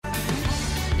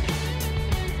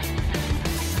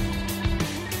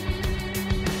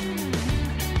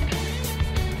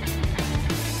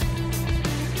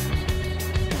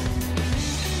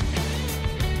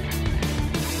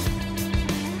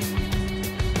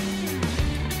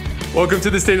Welcome to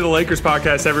the State of the Lakers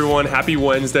podcast, everyone. Happy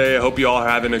Wednesday. I hope you all are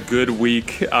having a good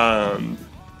week.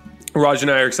 Raj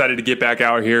and I are excited to get back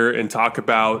out here and talk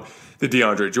about the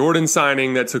DeAndre Jordan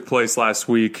signing that took place last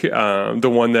week, the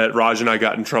one that Raj and I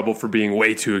got in trouble for being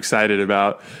way too excited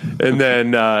about. And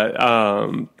then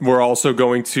we're also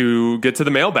going to get to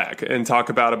the mailbag and talk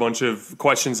about a bunch of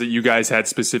questions that you guys had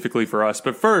specifically for us.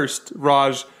 But first,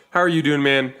 Raj, how are you doing,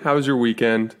 man? How was your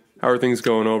weekend? How are things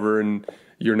going over in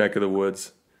your neck of the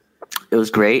woods? It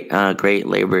was great. Great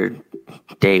Labor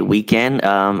Day weekend.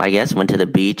 I guess went to the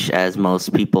beach as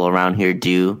most people around here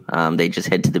do. They just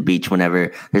head to the beach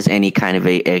whenever there's any kind of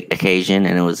a occasion,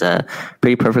 and it was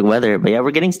pretty perfect weather. But yeah,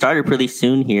 we're getting started pretty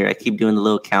soon here. I keep doing the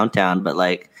little countdown, but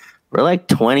we're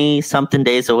 20 something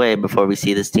days away before we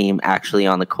see this team actually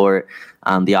on the court.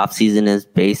 The off season is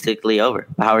basically over.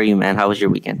 How are you, man? How was your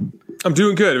weekend? I'm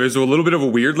doing good. It was a little bit of a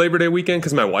weird Labor Day weekend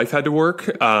because my wife had to work.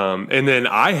 And then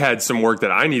I had some work that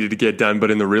I needed to get done.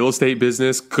 But in the real estate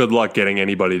business, good luck getting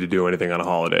anybody to do anything on a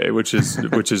holiday, which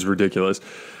is ridiculous.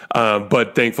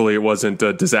 But thankfully, it wasn't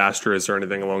disastrous or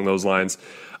anything along those lines.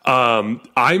 I'm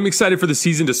excited for the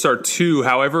season to start too.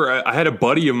 However, I had a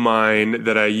buddy of mine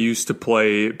that I used to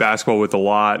play basketball with a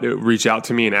lot reach out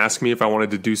to me and ask me if I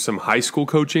wanted to do some high school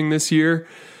coaching this year.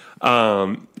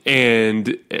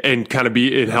 And kind of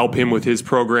help him with his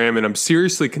program. And I'm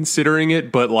seriously considering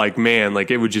it, but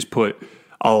it would just put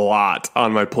a lot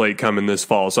on my plate coming this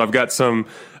fall. So I've got some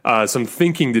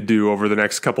thinking to do over the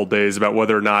next couple days about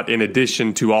whether or not, in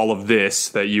addition to all of this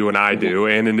that you and I do,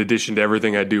 and in addition to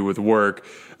everything I do with work,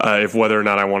 if whether or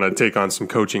not I want to take on some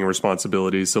coaching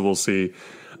responsibilities. So we'll see.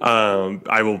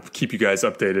 I will keep you guys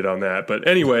updated on that. But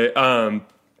anyway,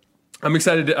 I'm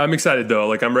excited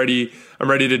though. I'm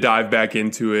ready to dive back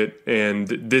into it. And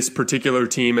this particular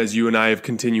team, as you and I have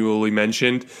continually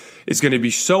mentioned, is going to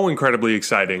be so incredibly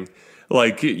exciting.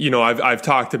 I've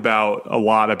talked about a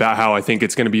lot about how I think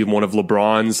it's going to be one of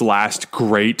LeBron's last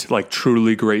great,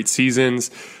 truly great seasons.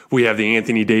 We have the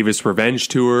Anthony Davis revenge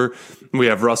tour. We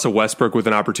have Russell Westbrook with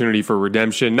an opportunity for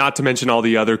redemption, not to mention all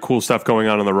the other cool stuff going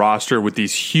on the roster with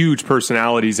these huge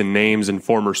personalities and names and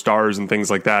former stars and things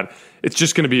like that. It's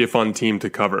just going to be a fun team to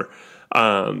cover.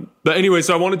 But anyway,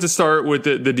 so I wanted to start with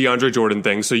the DeAndre Jordan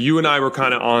thing. So you and I were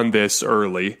kind of on this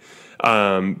early.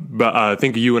 But I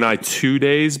think you and I 2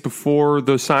 days before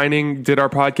the signing did our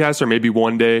podcast, or maybe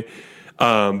 1 day.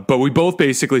 But we both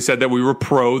basically said that we were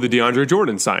pro the DeAndre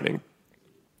Jordan signing.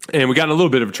 And we got in a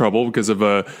little bit of trouble because of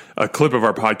a clip of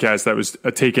our podcast that was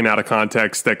taken out of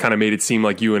context that kind of made it seem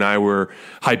like you and I were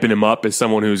hyping him up as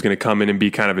someone who was going to come in and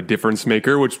be kind of a difference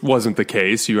maker, which wasn't the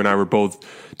case. You and I were both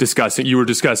you were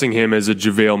discussing him as a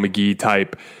JaVale McGee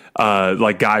type,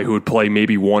 guy who would play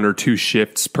maybe 1 or 2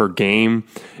 shifts per game.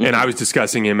 Mm-hmm. And I was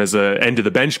discussing him as a end of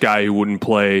the bench guy who wouldn't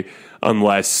play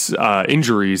unless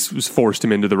injuries forced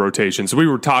him into the rotation. So we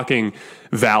were talking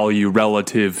value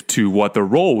relative to what the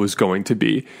role was going to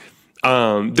be.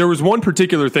 There was one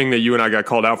particular thing that you and I got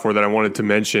called out for that I wanted to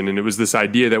mention, and it was this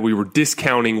idea that we were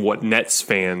discounting what Nets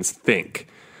fans think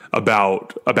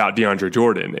about DeAndre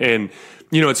Jordan. And,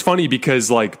 it's funny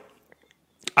because,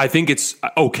 I think it's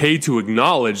okay to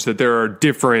acknowledge that there are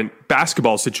different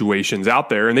basketball situations out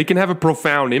there, and they can have a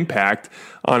profound impact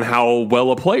on how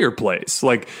well a player plays.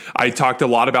 I talked a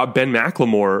lot about Ben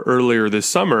McLemore earlier this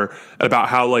summer about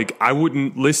how, I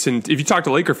wouldn't listen. If you talk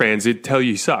to Laker fans, they'd tell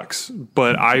you he sucks.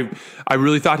 But I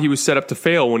really thought he was set up to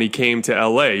fail when he came to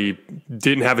LA. He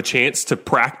didn't have a chance to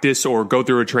practice or go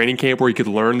through a training camp where he could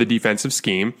learn the defensive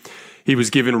scheme. He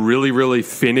was given really, really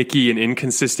finicky and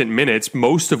inconsistent minutes,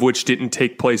 most of which didn't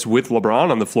take place with LeBron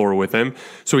on the floor with him.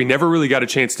 So he never really got a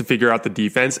chance to figure out the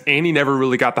defense, and he never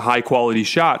really got the high-quality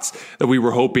shots that we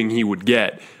were hoping he would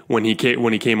get when he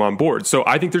came on board. So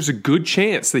I think there's a good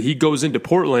chance that he goes into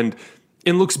Portland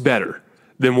and looks better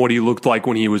than what he looked like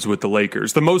when he was with the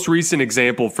Lakers. The most recent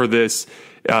example for this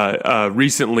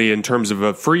recently in terms of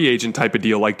a free agent type of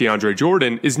deal like DeAndre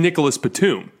Jordan is Nicholas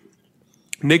Batum.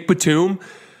 Nick Batum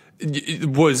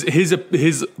was his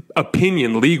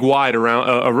opinion league wide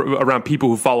around people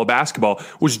who follow basketball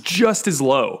was just as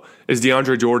low as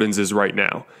DeAndre Jordan's is right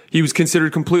now. He was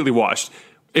considered completely washed.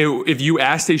 If you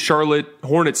asked a Charlotte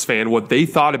Hornets fan what they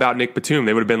thought about Nick Batum,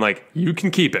 they would have been like, "You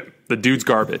can keep him. The dude's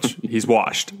garbage. He's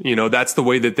washed." That's the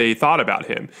way that they thought about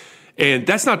him. And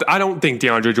that's not. I don't think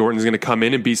DeAndre Jordan is going to come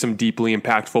in and be some deeply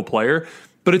impactful player,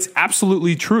 but it's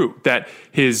absolutely true that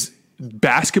his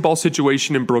basketball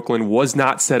situation in Brooklyn was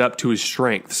not set up to his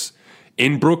strengths.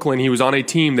 In Brooklyn, he was on a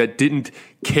team that didn't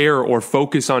care or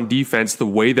focus on defense the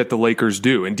way that the Lakers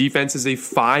do. And defense is a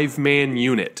 5-man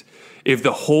unit. If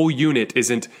the whole unit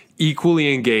isn't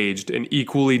equally engaged and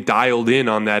equally dialed in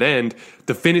on that end,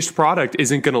 the finished product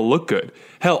isn't going to look good.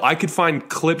 Hell, I could find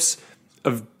clips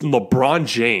of LeBron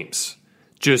James,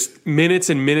 just minutes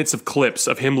and minutes of clips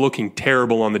of him looking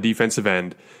terrible on the defensive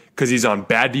end because he's on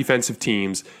bad defensive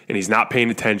teams and he's not paying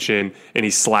attention and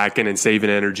he's slacking and saving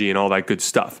energy and all that good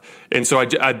stuff. And so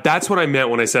that's what I meant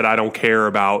when I said I don't care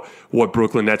about what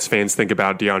Brooklyn Nets fans think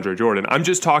about DeAndre Jordan. I'm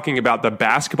just talking about the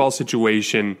basketball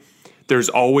situation. There's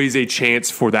always a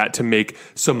chance for that to make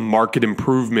some market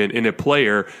improvement in a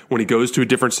player when he goes to a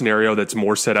different scenario that's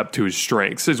more set up to his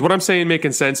strengths. Is what I'm saying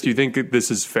making sense? Do you think that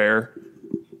this is fair?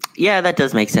 Yeah, that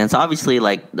does make sense. Obviously,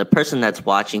 like, the person that's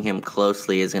watching him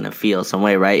closely is going to feel some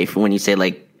way, right? If when you say,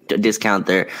 like, discount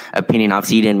their opinion,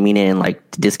 obviously you didn't mean it in,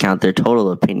 like, to discount their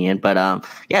total opinion. But,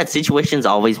 yeah, situations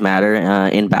always matter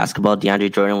in basketball.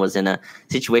 DeAndre Jordan was in a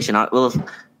situation, well,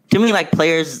 to me, like,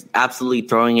 players absolutely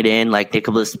throwing it in, like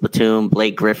Nicholas Batum,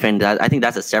 Blake Griffin, I think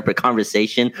that's a separate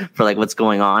conversation for, like, what's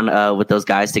going on with those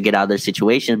guys to get out of their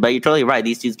situations. But you're totally right.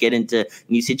 These dudes get into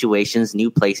new situations,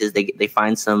 new places. They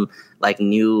find some, like,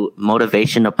 new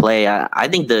motivation to play. I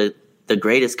think the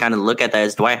greatest kind of look at that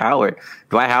is Dwight Howard.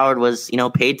 Dwight Howard was,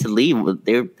 paid to leave.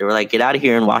 They were like, get out of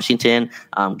here in Washington,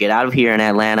 get out of here in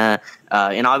Atlanta.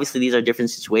 And obviously these are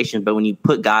different situations, but when you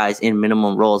put guys in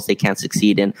minimum roles, they can't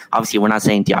succeed. And obviously we're not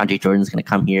saying DeAndre Jordan's going to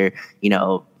come here,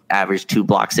 average 2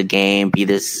 blocks a game, be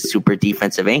this super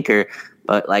defensive anchor.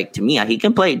 But, like, to me, he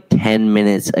can play 10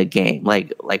 minutes a game.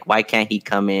 Like why can't he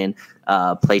come in,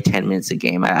 play 10 minutes a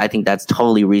game? I think that's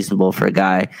totally reasonable for a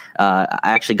guy. I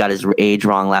actually got his age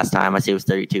wrong last time. I said he was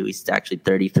 32. He's actually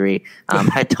 33.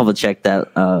 I double checked that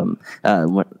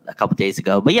a couple days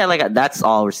ago. But yeah, like, that's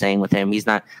all we're saying with him. He's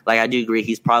not, like, I do agree.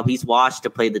 He's washed to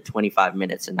play the 25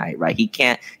 minutes a night, right? He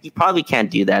probably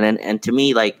can't do that. And to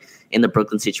me, like, in the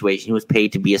Brooklyn situation, he was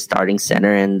paid to be a starting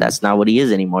center, and that's not what he is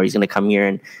anymore. He's going to come here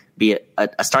and be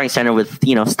a starting center with,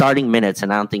 starting minutes,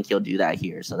 and I don't think he'll do that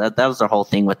here. So that was the whole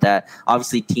thing with that.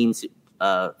 Obviously,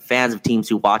 fans of teams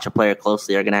who watch a player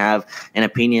closely are going to have an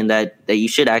opinion that you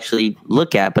should actually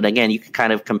look at. But again, you can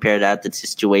kind of compare that to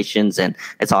situations, and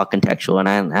it's all contextual.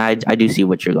 And I do see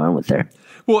what you're going with there.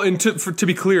 Well, and to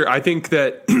be clear, I think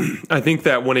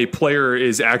that when a player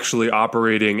is actually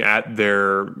operating at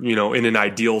their, in an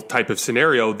ideal type of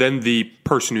scenario, then the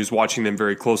person who's watching them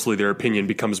very closely, their opinion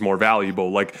becomes more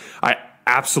valuable. Like, I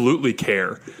absolutely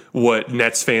care what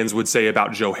Nets fans would say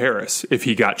about Joe Harris if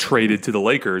he got traded to the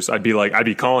Lakers. I'd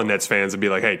be calling Nets fans and be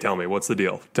like, hey, tell me, what's the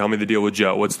deal? Tell me the deal with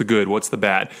Joe. What's the good? What's the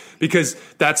bad? Because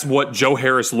that's what Joe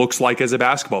Harris looks like as a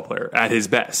basketball player at his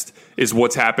best, is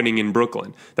what's happening in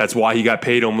Brooklyn. That's why he got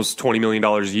paid almost $20 million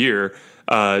a year,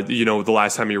 the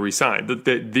last time he re-signed.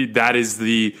 That is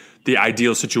the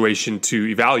ideal situation to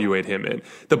evaluate him in.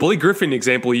 The Blake Griffin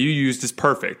example you used is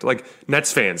perfect. Like,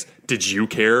 Nets fans, did you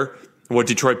care what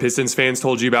Detroit Pistons fans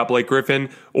told you about Blake Griffin,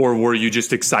 or were you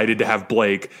just excited to have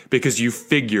Blake because you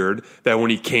figured that when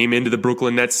he came into the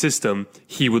Brooklyn Nets system,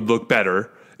 he would look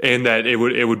better and that it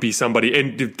would be somebody?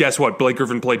 And guess what? Blake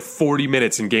Griffin played 40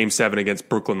 minutes in Game 7 against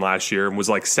Brooklyn last year and was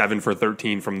like 7 for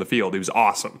 13 from the field. He was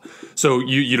awesome. So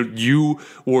you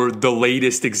were the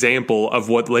latest example of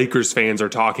what Lakers fans are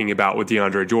talking about with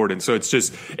DeAndre Jordan. So it's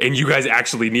just, and you guys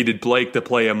actually needed Blake to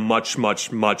play a much,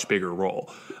 much, much bigger role.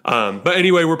 But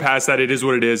anyway, we're past that. It is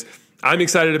what it is. I'm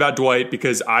excited about Dwight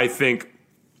because I think,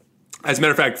 as a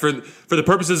matter of fact, for the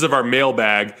purposes of our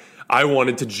mailbag, I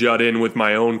wanted to jut in with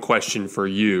my own question for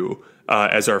you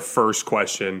as our first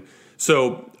question.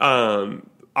 So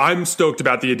I'm stoked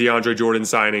about the DeAndre Jordan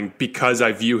signing because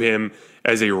I view him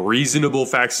as a reasonable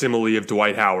facsimile of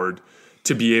Dwight Howard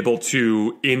to be able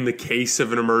to, in the case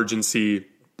of an emergency,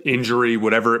 injury,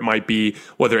 whatever it might be,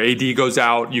 whether AD goes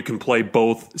out, you can play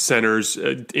both centers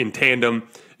in tandem,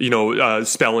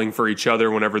 spelling for each other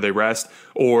whenever they rest.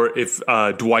 Or if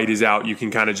Dwight is out, you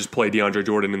can kind of just play DeAndre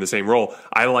Jordan in the same role.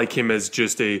 I like him as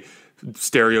just a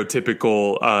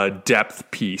stereotypical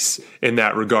depth piece in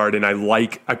that regard. And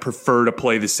I prefer to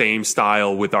play the same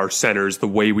style with our centers the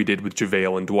way we did with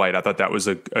JaVale and Dwight. I thought that was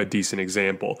a decent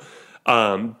example.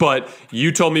 But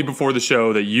you told me before the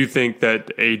show that you think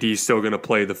that AD is still going to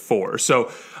play the 4.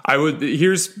 So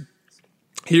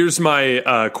here's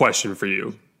my question for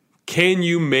you. Can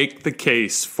you make the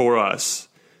case for us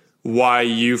why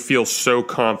you feel so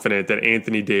confident that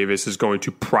Anthony Davis is going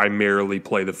to primarily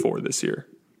play the 4 this year?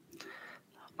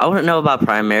 I wouldn't know about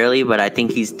primarily, but I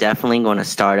think he's definitely going to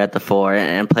start at the 4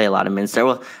 and play a lot of minutes there.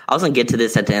 Well, I was going to get to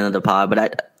this at the end of the pod,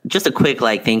 but just a quick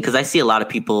thing, because I see a lot of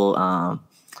people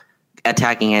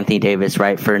attacking Anthony Davis,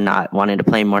 right, for not wanting to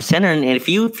play more center. And if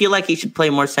you feel like he should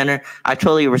play more center, I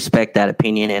totally respect that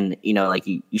opinion. And, like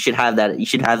you should have that,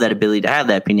 ability to have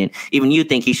that opinion. Even you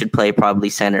think he should play probably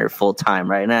center full time,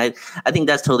 right? And I think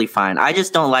that's totally fine. I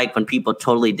just don't like when people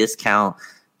totally discount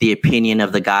the opinion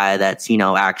of the guy that's,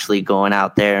 actually going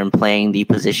out there and playing the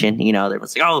position. They're like,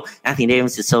 oh, Anthony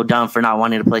Davis is so dumb for not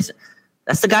wanting to play center.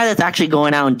 That's the guy that's actually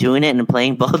going out and doing it and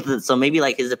playing both. So maybe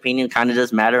like his opinion kind of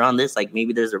does matter on this. Like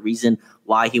maybe there's a reason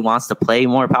why he wants to play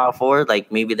more power forward.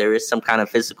 Like maybe there is some kind of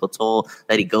physical toll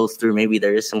that he goes through. Maybe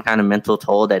there is some kind of mental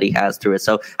toll that he has through it.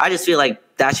 So I just feel like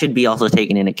that should be also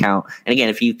taken into account. And again,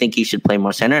 if you think he should play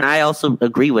more center, and I also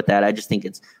agree with that. I just think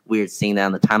it's weird seeing that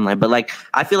on the timeline. But like,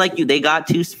 I feel like they got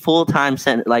two full-time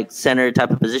center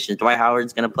type of positions. Dwight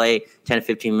Howard's going to play 10 to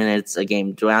 15 minutes a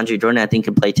game. DeAndre Jordan, I think,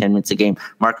 can play 10 minutes a game.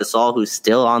 Marc Gasol, who's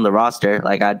still on the roster,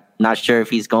 like I'm not sure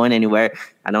if he's going anywhere.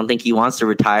 I don't think he wants to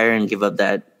retire and give up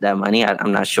that money.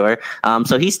 I'm not sure.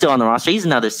 So he's still on the roster. He's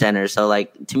another center. So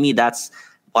like, to me, that's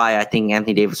why I think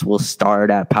Anthony Davis will start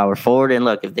at power forward. And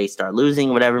look, if they start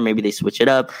losing, whatever, maybe they switch it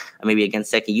up. Maybe against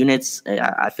second units,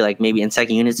 I feel like maybe in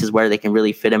second units is where they can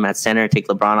really fit him at center, take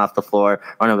LeBron off the floor,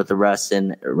 run it with the Russ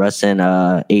and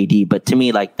AD. But to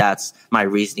me, like that's my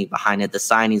reasoning behind it. The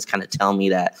signings kind of tell me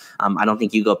that I don't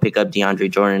think you go pick up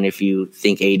DeAndre Jordan if you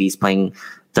think AD's playing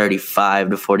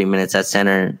 35 to 40 minutes at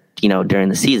center, during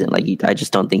the season. Like I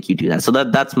just don't think you do that. So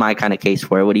that's my kind of case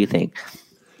for it. What do you think?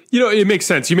 It makes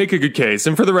sense. You make a good case.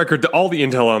 And for the record, all the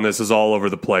intel on this is all over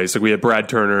the place. Like we had Brad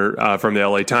Turner from the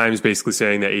LA Times basically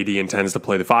saying that AD intends to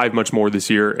play the 5 much more this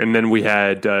year. And then we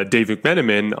had Dave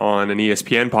McMenamin on an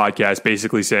ESPN podcast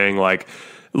basically saying like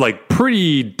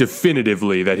pretty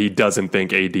definitively that he doesn't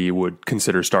think AD would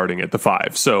consider starting at the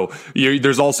 5. So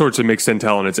there's all sorts of mixed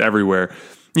intel and it's everywhere.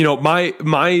 My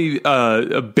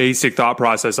basic thought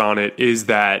process on it is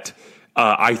that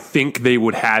I think they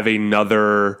would have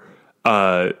another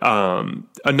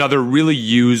really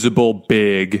usable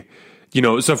big,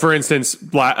 so for instance,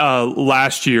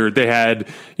 last year they had,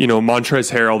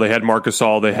 Montrezl Harrell, they had Marc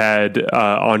Gasol, they had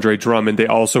Andre Drummond, they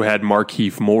also had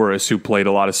Markieff Morris, who played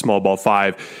a lot of small ball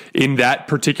 5. In that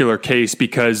particular case,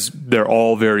 because they're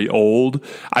all very old,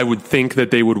 I would think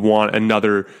that they would want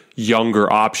another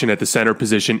younger option at the center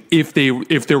position if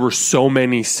there were so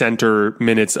many center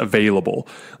minutes available.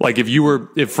 Like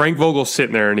if Frank Vogel's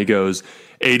sitting there and he goes,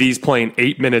 AD's playing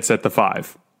 8 minutes at the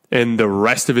 5 and the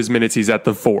rest of his minutes he's at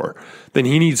the 4, then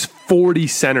he needs 40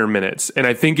 center minutes. And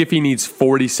I think if he needs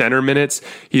 40 center minutes,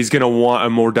 he's going to want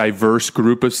a more diverse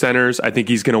group of centers. I think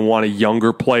he's going to want a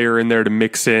younger player in there to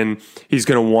mix in. He's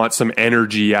going to want some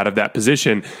energy out of that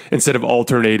position instead of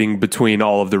alternating between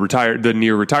all of the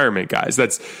near retirement guys.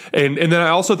 And then I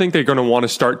also think they're going to want to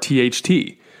start THT.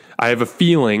 I have a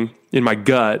feeling in my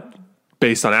gut,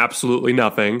 based on absolutely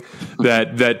nothing,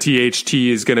 that THT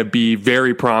is going to be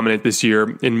very prominent this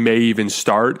year and may even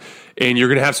start. And you're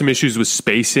going to have some issues with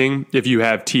spacing if you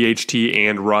have THT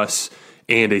and Russ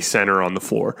and a center on the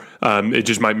floor. It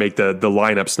just might make the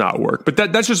lineups not work. But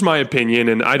that's just my opinion,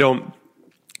 and I don't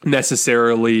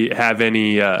necessarily have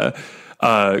any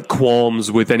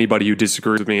qualms with anybody who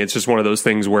disagrees with me. It's just one of those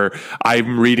things where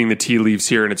I'm reading the tea leaves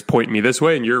here and it's pointing me this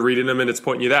way and you're reading them and it's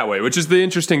pointing you that way, which is the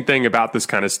interesting thing about this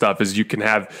kind of stuff is you can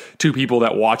have two people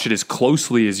that watch it as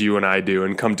closely as you and I do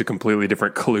and come to completely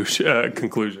different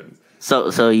conclusions.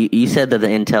 So you said that the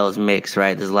intel is mixed,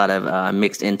 right? There's a lot of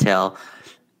mixed intel.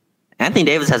 Anthony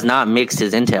Davis has not mixed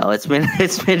his intel. It's been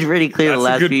pretty clear the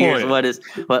last few years.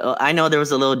 I know there was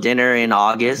a little dinner in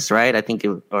August, right? I think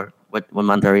what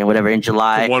month are we in? Whatever, in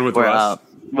July. One with Russ.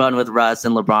 One with Russ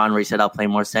and LeBron where he said, I'll play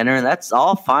more center. And that's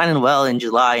all fine and well in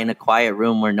July in a quiet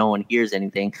room where no one hears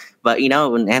anything. But,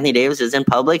 when Anthony Davis is in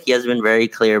public, he has been very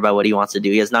clear about what he wants to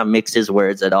do. He has not mixed his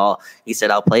words at all. He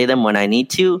said, I'll play them when I need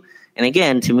to. And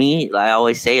again, to me, I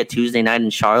always say a Tuesday night in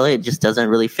Charlotte just doesn't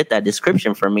really fit that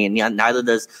description for me. And neither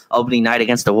does opening night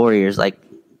against the Warriors. Like,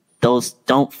 those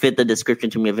don't fit the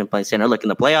description to me of him playing center. Look, in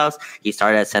the playoffs, he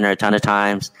started at center a ton of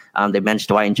times. They benched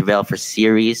Dwight and JaVale for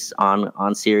series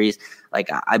on series. Like,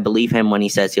 I believe him when he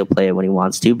says he'll play it when he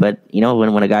wants to. But,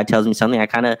 when a guy tells me something, I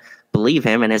kind of believe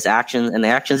him, and the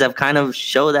actions have kind of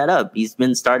show that up. He's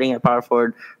been starting at power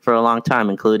forward for a long time,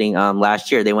 including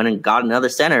last year. They went and got another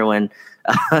center when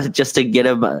just to get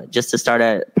him, just to start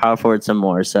at power forward some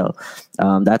more. So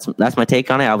that's my take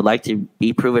on it. I would like to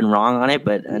be proven wrong on it,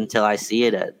 but until I see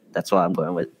it, that's what I'm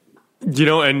going with.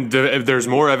 And there's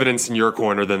more evidence in your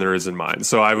corner than there is in mine.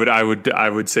 So I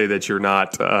would say that you're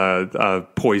not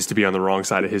poised to be on the wrong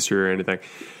side of history or anything.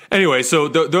 Anyway, so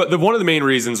the one of the main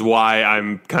reasons why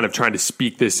I'm kind of trying to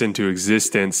speak this into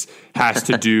existence has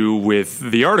to do with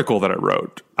the article that I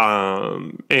wrote.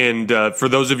 And for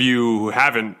those of you who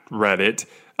haven't read it,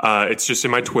 it's just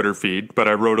in my Twitter feed, but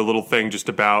I wrote a little thing just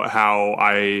about how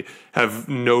I have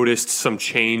noticed some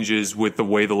changes with the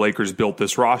way the Lakers built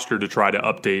this roster to try to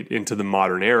update into the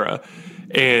modern era.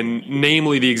 And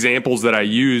namely, the examples that I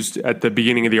used at the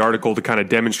beginning of the article to kind of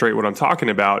demonstrate what I'm talking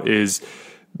about is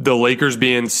the Lakers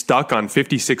being stuck on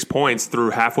 56 points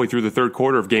halfway through the third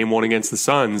quarter of game one against the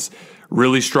Suns,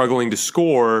 really struggling to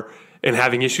score and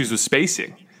having issues with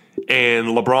spacing. And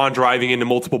LeBron driving into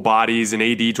multiple bodies and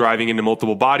AD driving into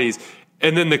multiple bodies.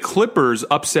 And then the Clippers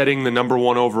upsetting the number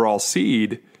one overall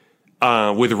seed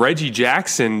with Reggie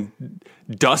Jackson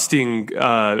dusting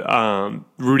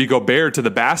Rudy Gobert to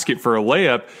the basket for a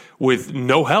layup with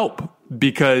no help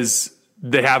because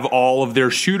they have all of their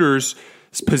shooters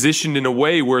positioned in a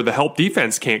way where the help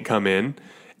defense can't come in.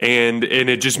 And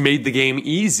it just made the game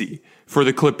easy for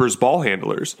the Clippers ball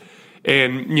handlers.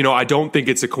 And, I don't think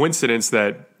it's a coincidence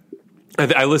that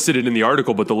I listed it in the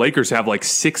article, but the Lakers have like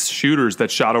 6 shooters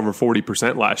that shot over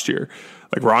 40% last year.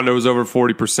 Like Rondo was over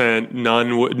 40%.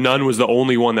 None was the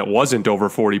only one that wasn't over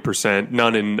 40%.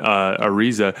 None in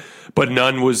Ariza, but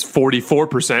None was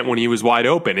 44% when he was wide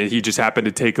open. And he just happened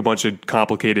to take a bunch of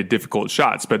complicated, difficult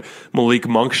shots. But Malik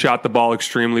Monk shot the ball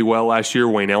extremely well last year.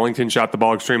 Wayne Ellington shot the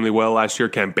ball extremely well last year.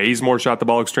 Kent Bazemore shot the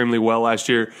ball extremely well last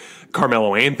year.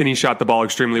 Carmelo Anthony shot the ball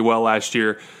extremely well last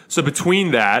year. So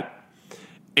between that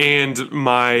and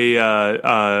my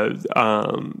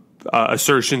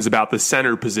assertions about the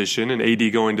center position and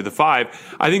AD going to the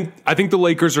 5, I think the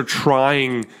Lakers are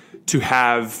trying to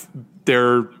have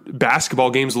their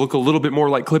basketball games look a little bit more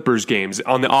like Clippers games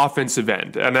on the offensive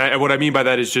end. And what I mean by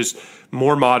that is just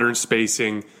more modern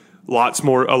spacing, a lot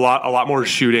more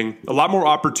shooting, a lot more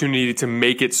opportunity to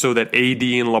make it so that AD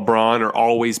and LeBron are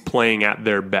always playing at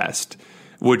their best,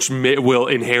 which will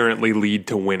inherently lead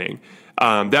to winning.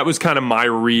 That was kind of my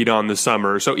read on the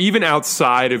summer. So even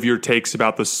outside of your takes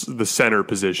about the center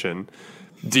position,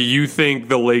 do you think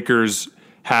the Lakers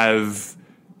have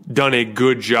done a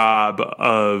good job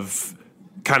of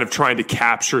kind of trying to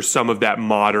capture some of that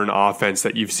modern offense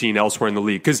that you've seen elsewhere in the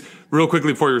league? Because real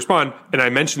quickly before you respond, and I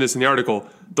mentioned this in the article,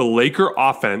 the Laker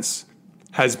offense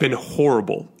has been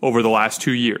horrible over the last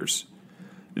 2 years.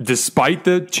 Despite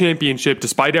the championship,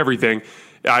 despite everything,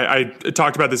 I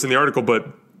talked about this in the article, but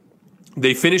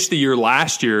they finished the year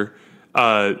last year,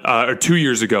 or 2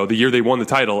 years ago, the year they won the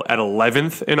title, at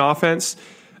 11th in offense.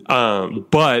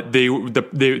 But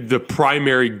the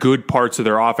primary good parts of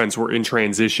their offense were in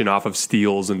transition off of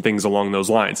steals and things along those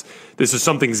lines. This is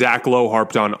something Zach Lowe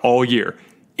harped on all year.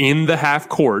 In the half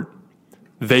court,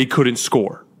 they couldn't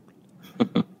score.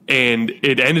 And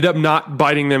it ended up not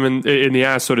biting them in the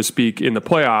ass, so to speak, in the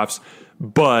playoffs.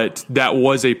 But that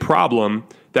was a problem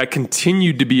that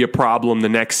continued to be a problem the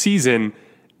next season,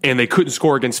 and they couldn't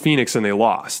score against Phoenix and they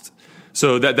lost.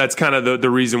 So that's kind of the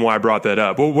reason why I brought that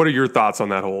up. What are your thoughts on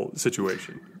that whole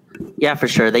situation? Yeah, for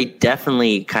sure. They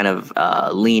definitely kind of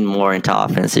lean more into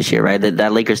offense this year, right?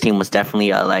 That Lakers team was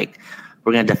definitely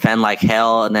we're going to defend like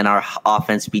hell, and then our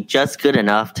offense be just good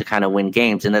enough to kind of win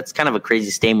games. And that's kind of a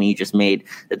crazy statement you just made,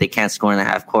 that they can't score in the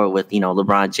half court with,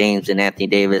 LeBron James and Anthony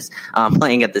Davis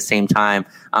playing at the same time.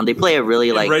 They play a really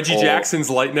and Reggie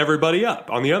Jackson's lighting everybody up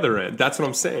on the other end. That's what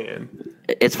I'm saying.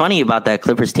 It's funny about that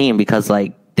Clippers team because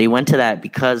they went to that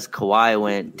because Kawhi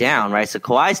went down, right? So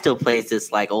Kawhi still plays this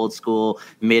old school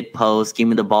mid-post, give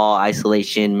me the ball,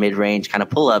 isolation, mid-range kind of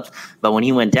pull-ups. But when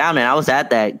he went down, and I was at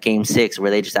that game 6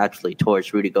 where they just absolutely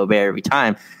torched Rudy Gobert every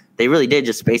time, they really did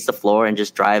just space the floor and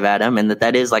just drive at him. And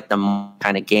that is the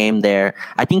kind of game there.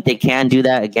 I think they can do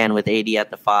that again with AD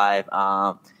at the 5.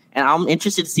 And I'm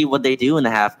interested to see what they do in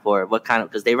the half court,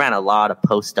 because they ran a lot of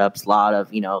post-ups, a lot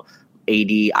of,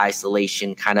 AD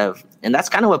isolation kind of, and that's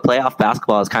kind of what playoff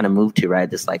basketball has kind of moved to, right?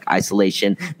 This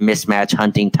isolation, mismatch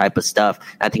hunting type of stuff.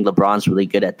 I think LeBron's really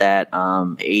good at that.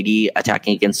 AD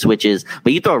attacking against switches,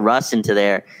 but you throw Russ into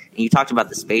there and you talked about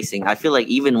the spacing. I feel like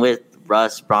even with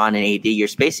Russ, Bron, and AD, your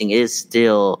spacing is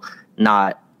still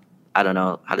not I don't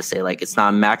know how to say, like, it's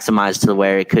not maximized to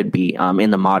where it could be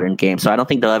in the modern game. So I don't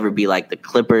think they'll ever be like the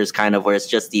Clippers kind of where it's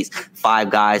just these 5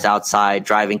 guys outside,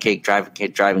 driving, kick.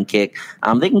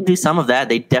 They can do some of that.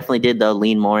 They definitely did, though,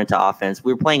 lean more into offense.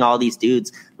 We were playing all these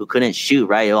dudes who couldn't shoot,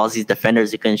 right? All these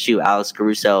defenders who couldn't shoot. Alex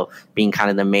Caruso being kind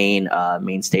of the main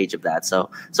stage of that. So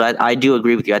I do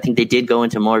agree with you. I think they did go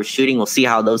into more shooting. We'll see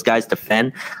how those guys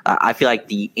defend. I feel like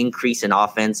the increase in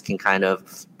offense can kind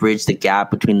of bridge the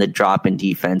gap between the drop and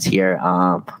defense here.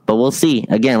 But we'll see.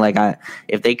 Again, like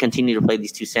if they continue to play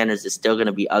these 2 centers, it's still going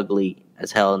to be ugly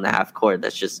as hell in the half court.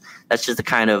 That's just the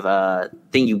kind of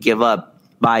thing you give up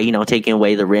by, taking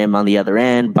away the rim on the other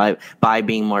end, by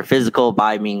being more physical,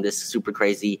 by being this super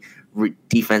crazy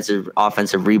defensive,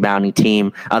 offensive rebounding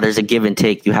team. There's a give and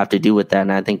take you have to do with that,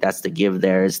 and I think that's the give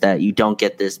there, is that you don't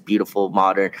get this beautiful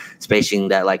modern spacing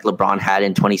that like LeBron had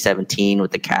in 2017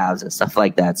 with the Cavs and stuff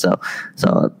like that. So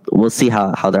we'll see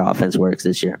how their offense works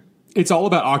this year. It's all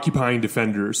about occupying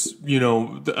defenders. It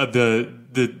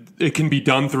can be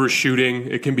done through shooting.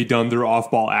 It can be done through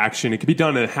off-ball action. It can be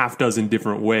done in a half dozen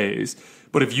different ways.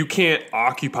 But if you can't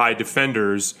occupy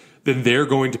defenders, then they're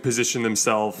going to position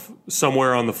themselves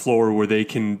somewhere on the floor where they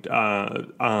can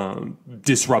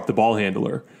disrupt the ball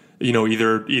handler.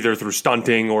 Either through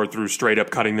stunting or through straight up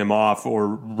cutting them off or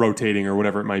rotating or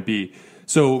whatever it might be.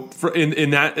 So in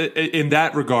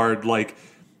that regard, like,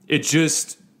 it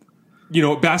just,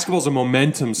 basketball's a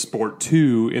momentum sport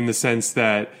too, in the sense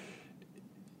that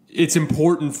it's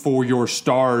important for your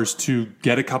stars to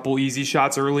get a couple easy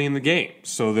shots early in the game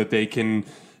so that they can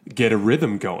get a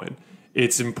rhythm going.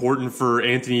 It's important for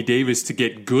Anthony Davis to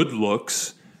get good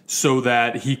looks so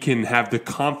that he can have the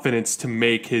confidence to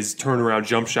make his turnaround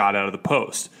jump shot out of the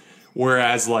post.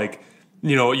 Whereas, like,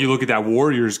 you look at that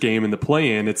Warriors game in the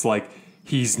play-in, it's like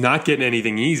he's not getting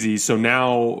anything easy. So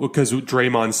now, because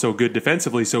Draymond's so good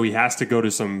defensively, so he has to go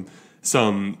to some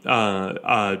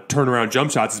turnaround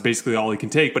jump shots is basically all he can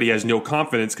take, but he has no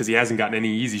confidence because he hasn't gotten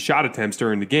any easy shot attempts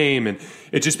during the game. And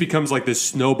it just becomes like this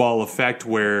snowball effect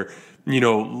where,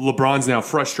 LeBron's now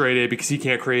frustrated because he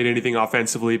can't create anything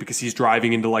offensively because he's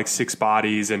driving into like 6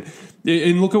 bodies. And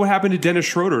look at what happened to Dennis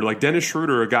Schroeder. Like, Dennis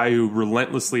Schroeder, a guy who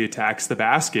relentlessly attacks the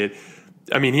basket.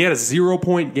 I mean, he had a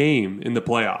 0-point game in the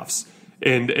playoffs.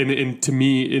 And to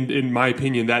me, in my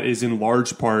opinion, that is in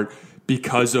large part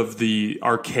because of the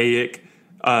archaic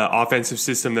offensive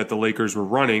system that the Lakers were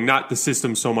running. Not the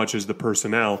system so much as the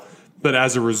personnel, but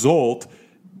as a result,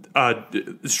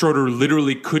 Schroeder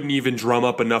literally couldn't even drum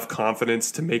up enough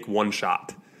confidence to make one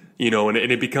shot. And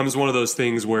it becomes one of those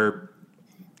things where,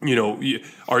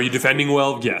 are you defending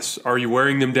well? Yes. Are you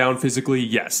wearing them down physically?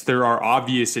 Yes. There are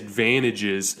obvious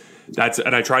advantages.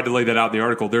 And I tried to lay that out in the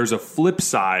article. There's a flip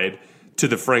side to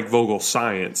the Frank Vogel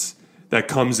science that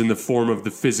comes in the form of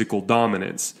the physical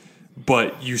dominance.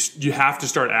 But you have to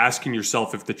start asking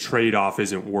yourself if the trade-off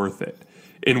isn't worth it,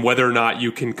 and whether or not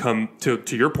you can come,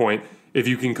 to your point, if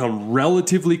you can come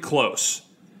relatively close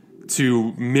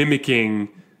to mimicking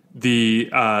the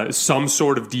some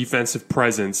sort of defensive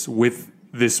presence with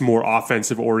this more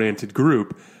offensive-oriented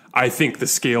group, I think the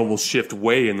scale will shift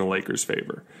way in the Lakers'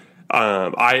 favor.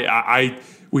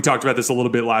 We talked about this a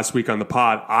little bit last week on the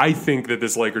pod. I think that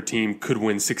this Laker team could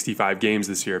win 65 games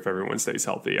this year if everyone stays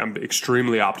healthy. I'm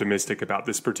extremely optimistic about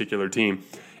this particular team,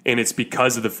 and it's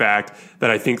because of the fact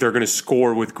that I think they're going to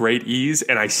score with great ease,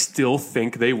 and I still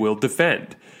think they will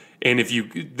defend. And if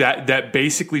that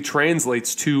basically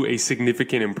translates to a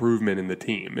significant improvement in the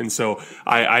team. And so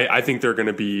I think they're going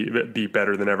to be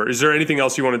better than ever. Is there anything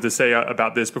else you wanted to say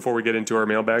about this before we get into our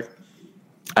mailbag?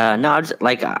 No,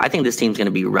 I think this team's going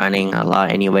to be running a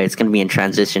lot anyway. It's going to be in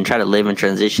transition, try to live in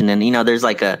transition. And,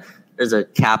 there's a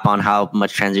cap on how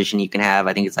much transition you can have.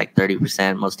 I think it's like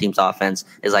 30%. Most teams' offense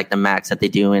is like the max that they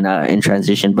do in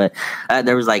transition. But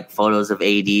there was like photos of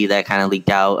AD that kind of leaked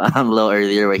out a little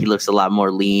earlier where he looks a lot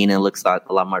more lean and looks a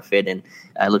lot more fit. And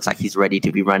it looks like he's ready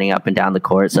to be running up and down the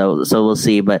court. So we'll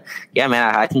see. But yeah,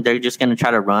 man, I think they're just going to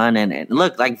try to run. And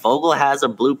look, like Vogel has a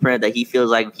blueprint that he feels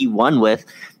like he won with.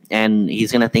 And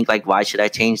he's going to think, like, why should I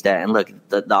change that? And look,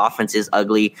 the offense is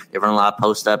ugly. They run a lot of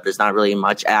post up. There's not really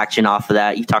much action off of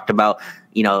that. You talked about,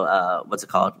 what's it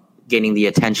called? Getting the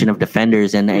attention of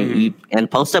defenders.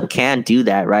 And post up can do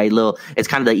that, right? It's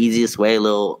kind of the easiest way,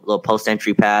 little post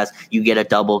entry pass. You get a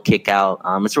double kick out.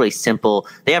 It's really simple.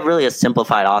 They have really a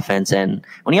simplified offense. And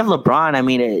when you have LeBron, I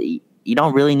mean, you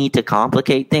don't really need to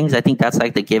complicate things. I think that's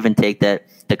like the give and take that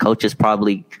the coaches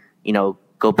probably,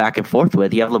 go back and forth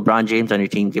with. You have LeBron James on your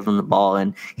team, give him the ball,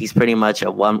 and he's pretty much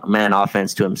a one-man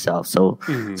offense to himself. So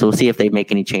we'll see if they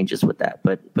make any changes with that.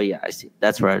 But yeah, I see.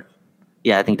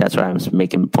 I think that's what I'm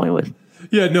making the point with.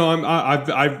 Yeah, no,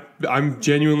 I'm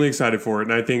genuinely excited for it,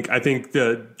 and I think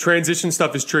the transition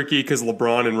stuff is tricky because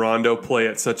LeBron and Rondo play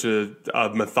at such a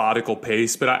methodical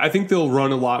pace. But I think they'll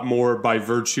run a lot more by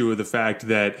virtue of the fact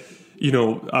that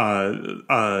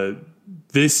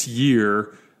this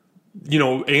year,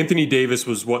 Anthony Davis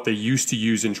was what they used to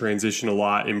use in transition a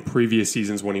lot in previous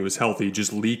seasons when he was healthy,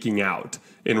 just leaking out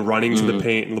and running to the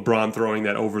paint, and LeBron throwing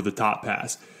that over the top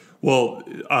pass. Well,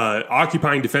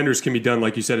 occupying defenders can be done,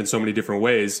 like you said, in so many different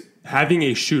ways. Having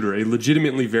a shooter, a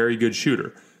legitimately very good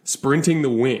shooter, sprinting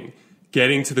the wing,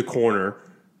 getting to the corner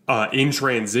in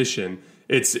transition,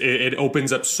 it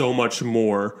opens up so much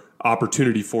more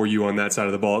opportunity for you on that side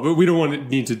of the ball. But we don't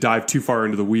need to dive too far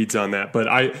into the weeds on that. But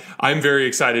I'm very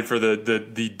excited for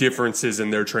the differences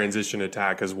in their transition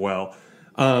attack as well.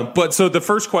 But so the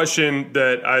first question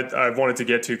that I wanted to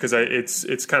get to, because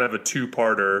it's kind of a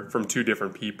two-parter from two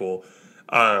different people.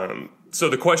 So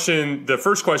the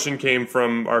first question came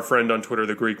from our friend on Twitter,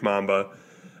 the Greek Mamba.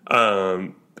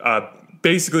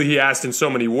 Basically, he asked in so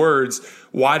many words,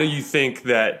 why do you think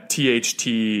that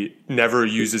THT never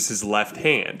uses his left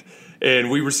hand? And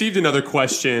we received another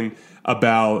question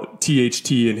about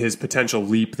THT and his potential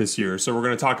leap this year. So we're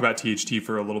going to talk about THT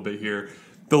for a little bit here.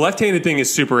 The left-handed thing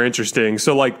is super interesting.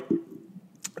 So,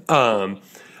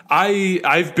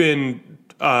 I've been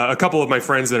a couple of my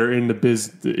friends that are in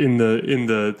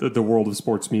the world of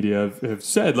sports media have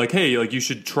said, like, hey, like, you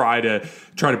should try to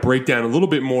break down a little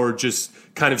bit more just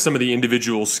kind of some of the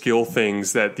individual skill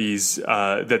things that these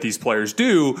players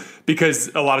do, because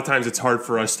a lot of times it's hard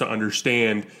for us to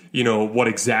understand, what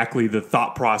exactly the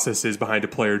thought process is behind a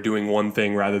player doing one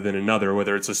thing rather than another,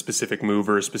 whether it's a specific move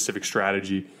or a specific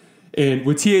strategy. And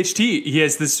with THT, he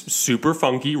has this super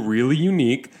funky, really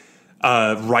unique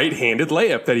right-handed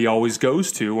layup that he always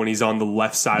goes to when he's on the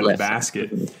left side of the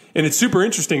basket. And it's super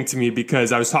interesting to me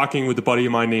because I was talking with a buddy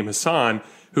of mine named Hassan,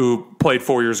 who played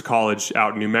 4 years of college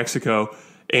out in New Mexico,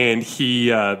 and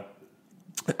he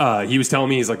was telling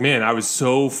me, he's like, man, I was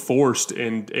so forced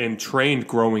and trained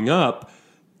growing up,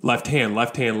 left hand.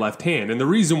 And the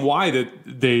reason why that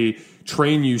they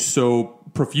train you so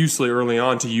profusely early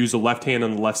on to use a left hand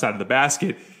on the left side of the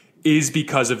basket is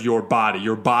because of your body.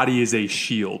 Your body is a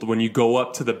shield. When you go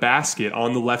up to the basket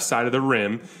on the left side of the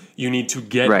rim, you need to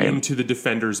get into the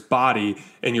defender's body,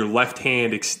 and your left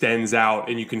hand extends out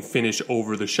and you can finish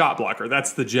over the shot blocker.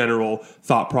 That's the general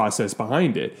thought process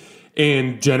behind it.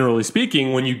 And generally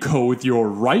speaking, when you go with your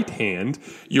right hand,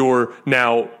 you're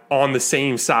now on the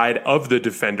same side of the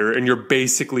defender and you're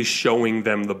basically showing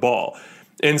them the ball.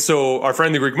 And so our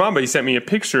friend, the Greek Mamba, he sent me a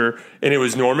picture, and it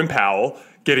was Norman Powell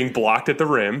getting blocked at the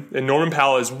rim. And Norman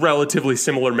Powell has relatively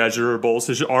similar measurables.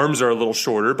 His arms are a little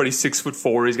shorter, but he's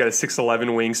 6'4". He's got a 6'11"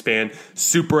 wingspan,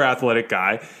 super athletic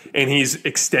guy. And he's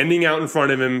extending out in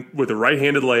front of him with a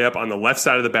right-handed layup on the left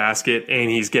side of the basket,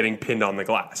 and he's getting pinned on the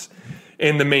glass.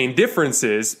 And the main difference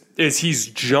is he's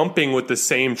jumping with the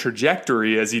same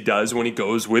trajectory as he does when he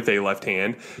goes with a left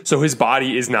hand. So his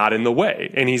body is not in the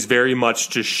way, and he's very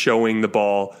much just showing the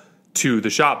ball to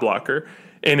the shot blocker.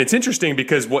 And it's interesting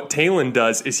because what Talen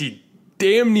does is he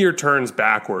damn near turns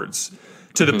backwards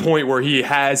to the point where he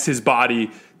has his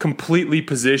body completely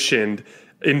positioned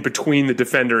in between the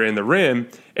defender and the rim,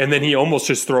 and then he almost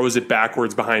just throws it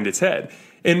backwards behind its head.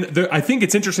 And I think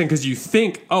it's interesting because you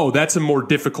think, oh, that's a more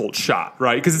difficult shot,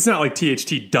 right? Because it's not like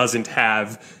THT doesn't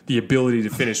have the ability to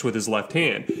finish with his left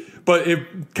hand. But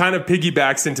it kind of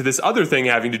piggybacks into this other thing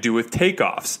having to do with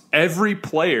takeoffs. Every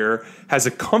player has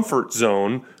a comfort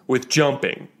zone with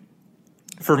jumping.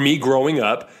 For me growing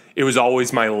up, it was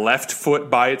always my left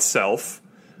foot by itself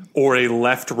or a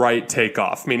left-right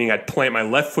takeoff, meaning I'd plant my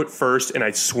left foot first and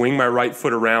I'd swing my right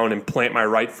foot around and plant my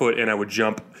right foot, and I would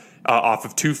jump off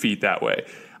of 2 feet that way.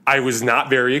 I was not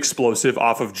very explosive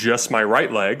off of just my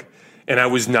right leg, and I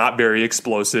was not very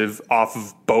explosive off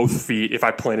of both feet if I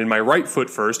planted my right foot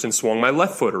first and swung my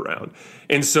left foot around.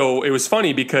 And so it was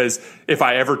funny because if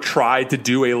I ever tried to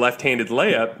do a left-handed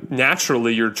layup,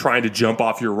 naturally you're trying to jump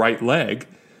off your right leg,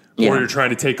 or you're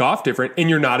trying to take off different, and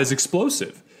you're not as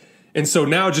explosive. And so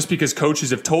now, just because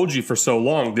coaches have told you for so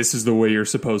long this is the way you're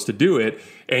supposed to do it,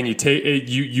 and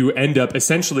you end up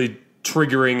essentially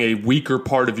triggering a weaker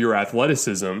part of your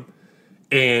athleticism,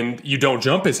 and you don't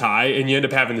jump as high, and you end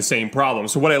up having the same problem.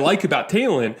 So what I like about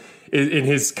Talen in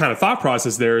his kind of thought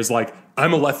process there is like,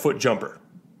 I'm a left foot jumper.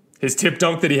 His tip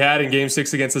dunk that he had in Game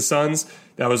 6 against the Suns,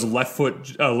 that was a left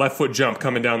foot jump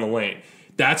coming down the lane.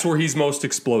 That's where he's most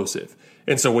explosive.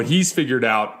 And so what he's figured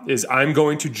out is I'm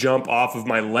going to jump off of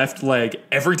my left leg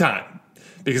every time,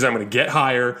 because I'm going to get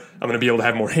higher. I'm going to be able to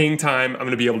have more hang time. I'm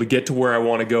going to be able to get to where I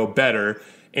want to go better.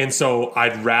 And so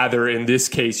I'd rather, in this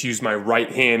case, use my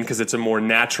right hand because it's a more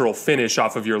natural finish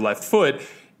off of your left foot.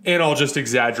 And I'll just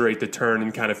exaggerate the turn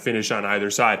and kind of finish on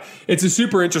either side. It's a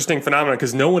super interesting phenomenon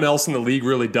because no one else in the league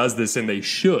really does this, and they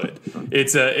should.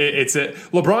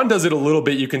 LeBron does it a little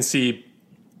bit. You can see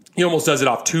he almost does it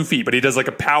off 2 feet, but he does like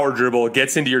a power dribble,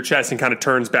 gets into your chest and kind of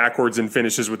turns backwards and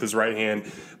finishes with his right hand.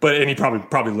 And he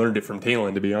probably learned it from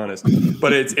Talon, to be honest.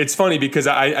 But it's funny because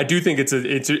I do think it's an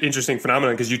interesting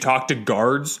phenomenon because you talk to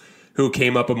guards who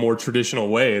came up a more traditional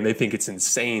way, and they think it's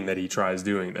insane that he tries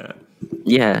doing that.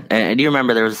 Yeah, and do you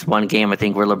remember there was one game I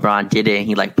think where LeBron did it and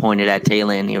he like pointed at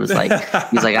Talon. He was like,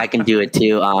 I can do it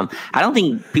too. I don't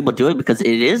think people do it because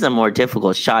it is a more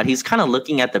difficult shot. He's kind of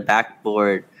looking at the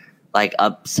backboard like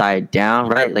upside down,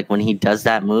 right? Like when he does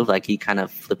that move, like he kind of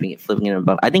flipping it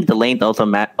above. I think the length also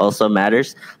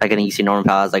matters. Like I think you see Norman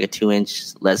Powell has like a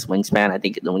 2-inch less wingspan. I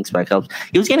think the wingspan helps.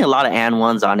 He was getting a lot of and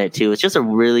ones on it too. It's just a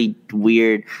really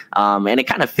weird, and it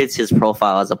kind of fits his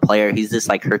profile as a player. He's this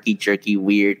like herky jerky,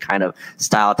 weird kind of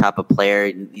style type of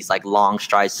player. These like long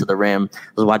strides to the rim. I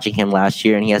was watching him last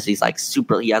year, and he has these like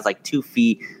he has like 2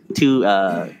 feet, two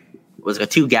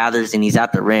gathers, and he's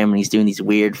at the rim and he's doing these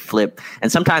weird flip,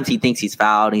 and sometimes he thinks he's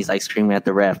fouled and he's like screaming at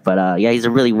the ref, but he's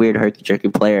a really weird herky jerky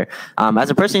player.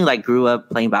 As a person who like grew up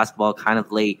playing basketball kind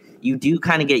of late, you do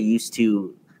kind of get used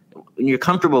to when you're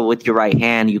comfortable with your right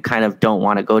hand, you kind of don't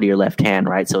want to go to your left hand,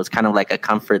 right? So it's kind of like a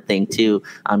comfort thing too.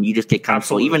 You just get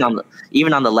comfortable. Absolutely.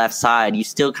 Even on the left side, you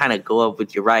still kind of go up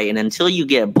with your right, and until you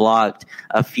get blocked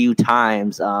a few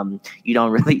times, you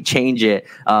don't really change it.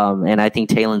 And I think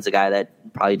Talon's a guy that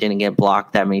probably didn't get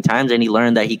blocked that many times, and he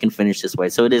learned that he can finish this way.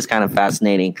 So it is kind of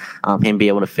fascinating, him be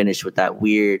able to finish with that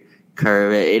weird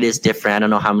curve. It is different. I don't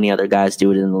know how many other guys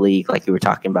do it in the league, like you were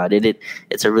talking about.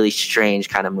 It's a really strange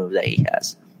kind of move that he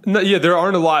has. No, yeah, there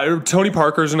aren't a lot. Tony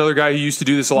Parker's another guy who used to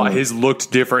do this a lot. His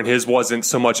looked different. His wasn't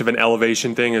so much of an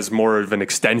elevation thing as more of an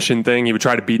extension thing. He would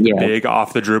try to beat the big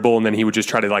off the dribble, and then he would just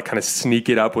try to like kind of sneak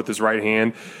it up with his right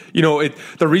hand. You know,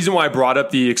 the reason why I brought up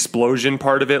the explosion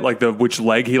part of it, like which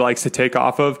leg he likes to take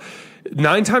off of,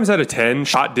 9 times out of 10,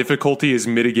 shot difficulty is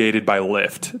mitigated by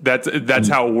lift. That's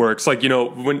how it works. Like, you know,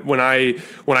 when I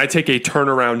take a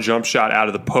turnaround jump shot out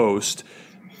of the post,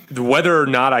 whether or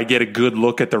not I get a good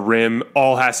look at the rim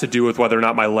all has to do with whether or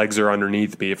not my legs are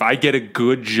underneath me. If I get a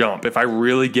good jump, if I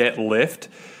really get lift,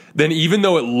 then even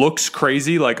though it looks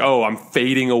crazy, like, oh, I'm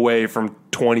fading away from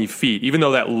 20 feet, even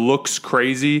though that looks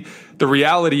crazy, the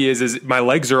reality is my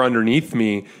legs are underneath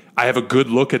me. I have a good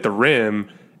look at the rim.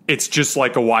 It's just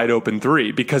like a wide open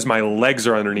three because my legs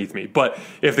are underneath me. But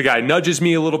if the guy nudges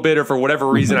me a little bit, or for whatever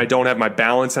reason I don't have my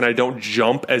balance and I don't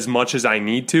jump as much as I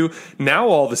need to, now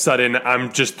all of a sudden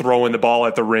I'm just throwing the ball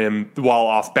at the rim while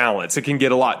off balance. It can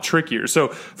get a lot trickier. So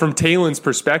from Talon's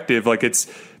perspective, like it's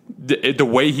the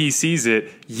way he sees it,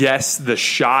 yes, the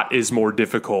shot is more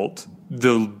difficult,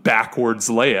 the backwards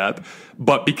layup,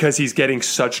 but because he's getting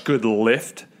such good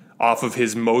lift off of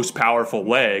his most powerful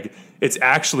leg, it's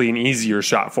actually an easier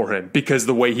shot for him because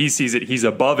the way he sees it, he's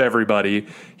above everybody.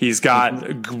 He's got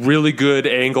a really good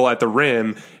angle at the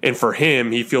rim, and for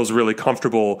him, he feels really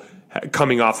comfortable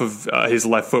coming off of his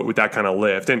left foot with that kind of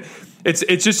lift. And it's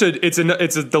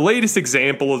the latest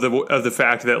example of the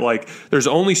fact that like there's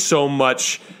only so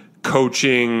much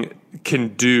coaching can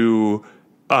do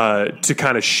to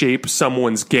kind of shape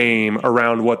someone's game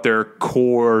around what their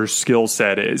core skill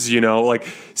set is. You know, like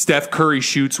Steph Curry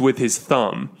shoots with his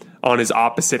thumb on his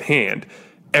opposite hand.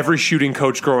 Every shooting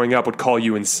coach growing up would call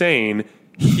you insane.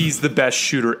 He's the best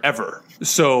shooter ever.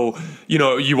 So, you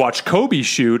know, you watch Kobe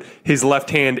shoot, his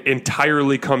left hand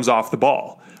entirely comes off the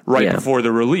ball before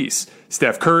the release.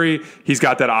 Steph Curry, he's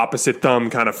got that opposite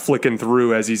thumb kind of flicking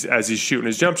through as he's shooting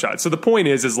his jump shot. So the point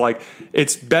is like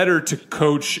it's better to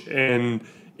coach and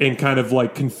kind of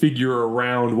like configure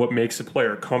around what makes a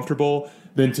player comfortable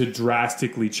than to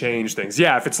drastically change things.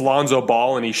 Yeah, if it's Lonzo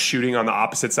Ball and he's shooting on the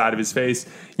opposite side of his face,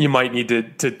 you might need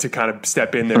to kind of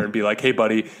step in there and be like, hey,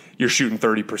 buddy, you're shooting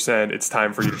 30%. It's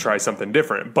time for you to try something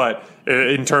different. But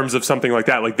in terms of something like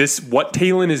that, like this, what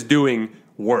Talon is doing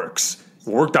works. It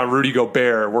worked on Rudy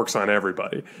Gobert. It works on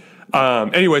everybody.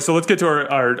 Anyway, so let's get to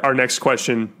our next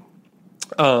question.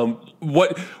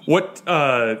 What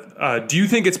do you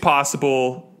think it's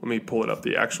possible? Let me pull it up,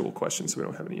 the actual question, so we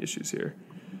don't have any issues here.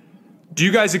 Do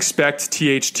you guys expect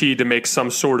THT to make some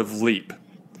sort of leap?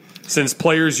 Since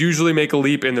players usually make a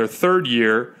leap in their third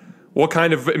year, what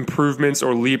kind of improvements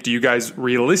or leap do you guys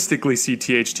realistically see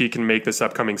THT can make this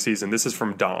upcoming season? This is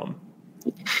from Dom.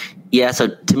 Yeah, so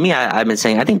to me, I've been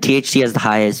saying I think THT has the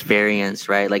highest variance,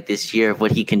 right? Like this year of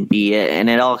what he can be, and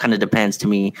it all kind of depends to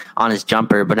me on his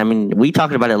jumper. But I mean, we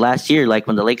talked about it last year, like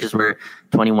when the Lakers were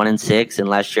 21-6, and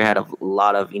last year had a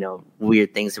lot of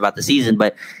weird things about the season.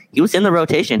 But he was in the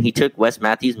rotation. He took Wes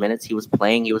Matthews minutes. He was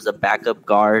playing. He was a backup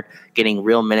guard, getting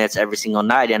real minutes every single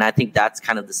night. And I think that's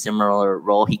kind of the similar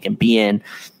role he can be in.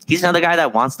 He's another guy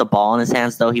that wants the ball in his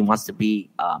hands, though. He wants to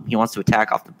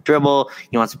attack off the dribble.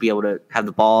 He wants to be able to have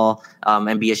the ball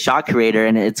and be a shot creator.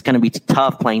 And it's going to be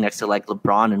tough playing next to like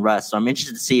LeBron and Russ. So I'm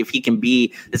interested to see if he can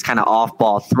be this kind of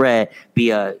off-ball threat.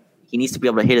 He needs to be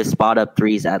able to hit his spot up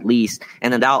threes at least,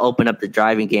 and then that'll open up the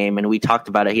driving game. And we talked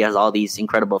about it. He has all these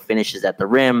incredible finishes at the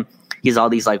rim. He has all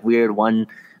these like weird one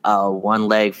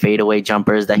leg fadeaway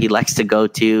jumpers that he likes to go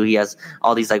to. He has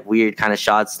all these like weird kind of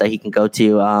shots that he can go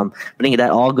to. But I think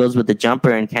that all goes with the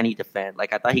jumper, and can he defend?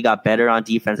 Like I thought he got better on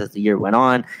defense as the year went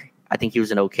on. I think he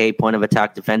was an okay point of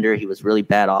attack defender. He was really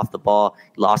bad off the ball.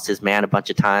 He lost his man a bunch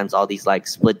of times. All these like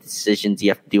split decisions you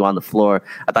have to do on the floor.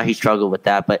 I thought he struggled with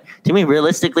that. But to me,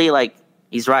 realistically, like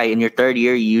he's right. In your third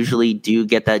year, you usually do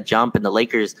get that jump, and the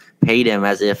Lakers paid him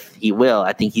as if he will.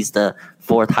 I think he's the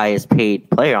fourth highest paid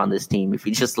player on this team. If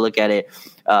you just look at it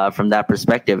from that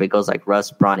perspective, it goes like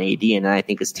Russ, Bron, AD, and I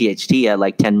think it's THT at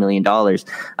like $10 million.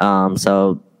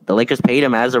 So the Lakers paid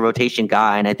him as a rotation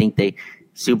guy, and I think they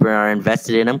super are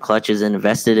invested in him. Clutch is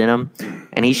invested in him,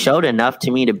 and he showed enough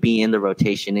to me to be in the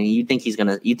rotation. And you think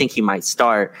he might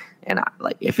start. And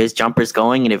like if his jumper's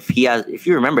going, and if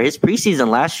you remember, his preseason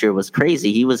last year was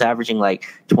crazy. He was averaging like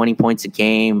 20 points a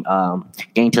game,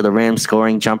 getting to the rim,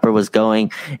 scoring, jumper was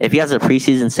going. If he has a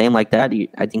preseason same like that,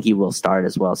 I think he will start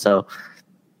as well. So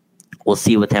we'll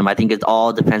see with him. I think it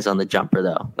all depends on the jumper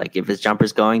though. Like if his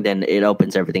jumper's going, then it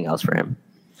opens everything else for him.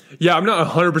 Yeah, I'm not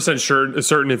 100%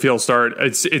 certain if he'll start.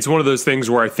 It's one of those things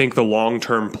where I think the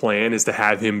long-term plan is to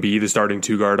have him be the starting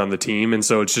two guard on the team, and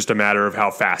so it's just a matter of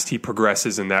how fast he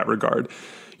progresses in that regard.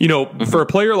 For a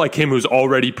player like him who's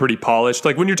already pretty polished,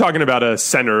 like when you're talking about a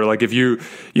center, like if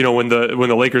when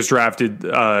the Lakers drafted,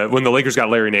 when the Lakers got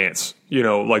Larry Nance,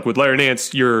 like with Larry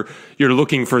Nance, you're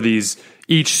looking for these.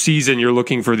 Each season, you're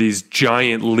looking for these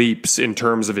giant leaps in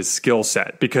terms of his skill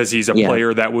set because he's a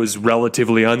player that was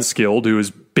relatively unskilled, who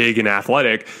is big and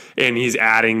athletic, and he's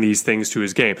adding these things to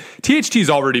his game. THT is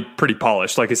already pretty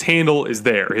polished. Like his handle is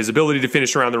there. His ability to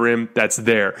finish around the rim, that's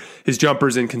there. His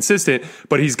jumper's inconsistent,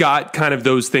 but he's got kind of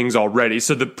those things already.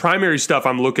 So the primary stuff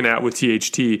I'm looking at with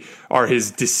THT are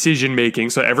his decision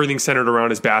making. So everything centered around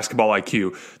his basketball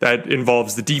IQ. That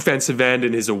involves the defensive end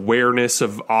and his awareness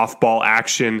of off-ball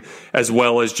action, as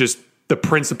well as just the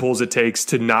principles it takes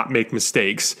to not make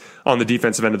mistakes on the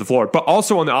defensive end of the floor. But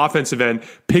also on the offensive end,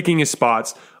 picking his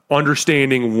spots,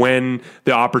 understanding when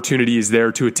the opportunity is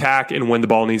there to attack and when the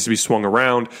ball needs to be swung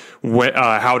around,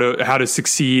 how to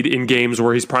succeed in games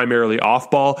where he's primarily off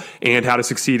ball and how to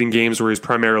succeed in games where he's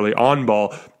primarily on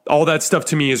ball. All that stuff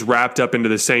to me is wrapped up into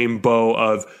the same bow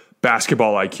of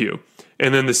basketball IQ.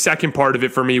 And then the second part of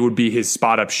it for me would be his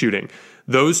spot up shooting.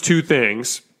 Those two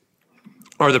things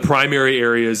are the primary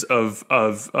areas of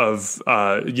kind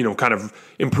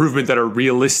of improvement that are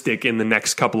realistic in the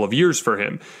next couple of years for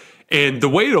him. And the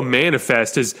way it'll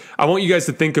manifest is I want you guys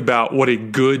to think about what a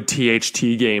good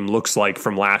THT game looks like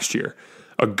from last year.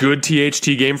 A good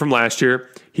THT game from last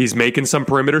year, he's making some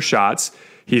perimeter shots.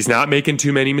 He's not making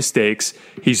too many mistakes.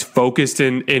 He's focused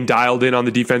and dialed in on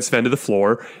the defensive end of the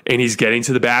floor, and he's getting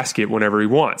to the basket whenever he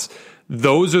wants.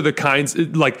 Those are the kinds,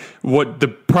 like what the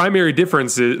primary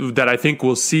difference is that I think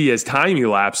we'll see as time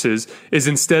elapses is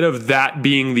instead of that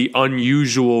being the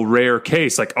unusual rare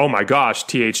case, like, oh my gosh,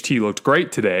 THT looked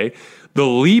great today, the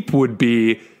leap would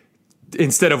be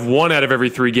instead of 1 out of every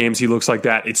 3 games he looks like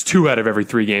that, it's 2 out of every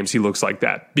 3 games he looks like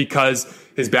that because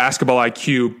his basketball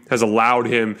IQ has allowed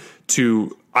him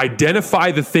to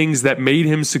identify the things that made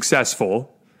him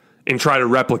successful and try to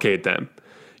replicate them.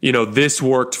 This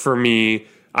worked for me.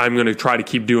 I'm going to try to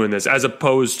keep doing this, as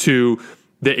opposed to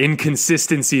the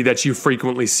inconsistency that you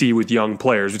frequently see with young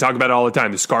players. We talk about it all the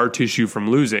time, the scar tissue from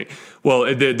losing.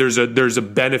 Well, there's a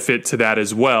benefit to that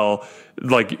as well,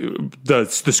 like the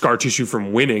scar tissue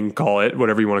from winning, call it,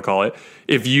 whatever you want to call it.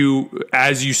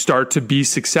 As you start to be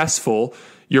successful,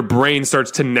 your brain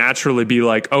starts to naturally be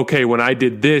like, okay, when I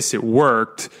did this, it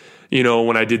worked.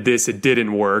 When I did this, it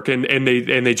didn't work. And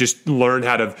they just learn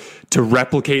how to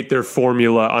replicate their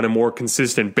formula on a more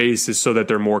consistent basis so that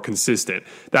they're more consistent.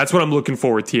 That's what I'm looking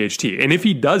for with THT. And if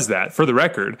he does that, for the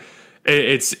record,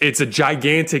 it's a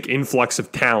gigantic influx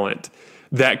of talent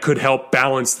that could help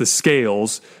balance the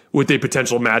scales with a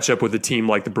potential matchup with a team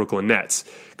like the Brooklyn Nets.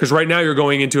 Because right now you're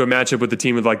going into a matchup with a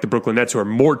team like the Brooklyn Nets who are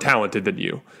more talented than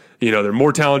you. You know, they're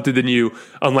more talented than you,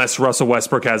 unless Russell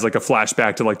Westbrook has like a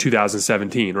flashback to like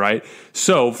 2017, right?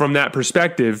 So from that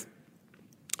perspective,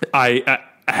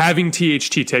 having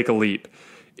THT take a leap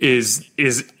is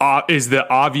the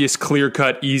obvious,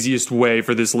 clear-cut, easiest way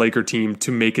for this Laker team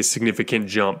to make a significant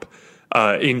jump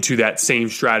into that same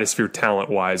stratosphere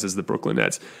talent-wise as the Brooklyn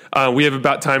Nets. We have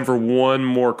about time for one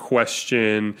more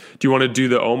question. Do you want to do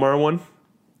the Omar one?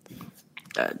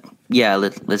 Yeah,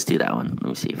 let's do that one. Let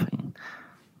me see if I can.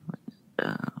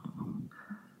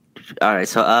 All right,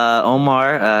 so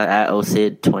Omar at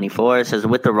OSID24 says,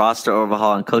 with the roster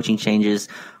overhaul and coaching changes,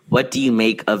 what do you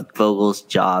make of Vogel's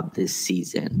job this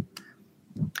season?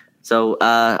 So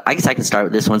I guess I can start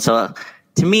with this one. So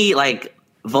to me, like,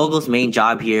 Vogel's main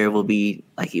job here will be,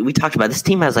 like we talked about, this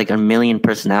team has like a million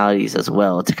personalities as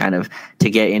well to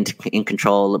get in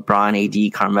control. LeBron,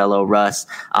 AD, Carmelo, Russ.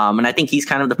 And I think he's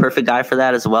kind of the perfect guy for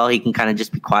that as well. He can kind of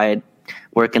just be quiet,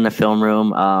 work in the film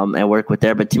room, and work with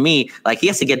there. But to me, like, he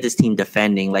has to get this team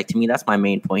defending. Like, to me, that's my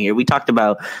main point here. We talked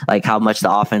about like how much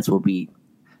the offense will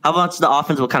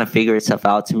kind of figure itself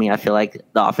out. To me, I feel like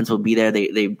the offense will be there.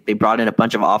 They brought in a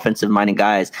bunch of offensive-minded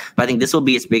guys, but I think this will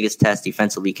be its biggest test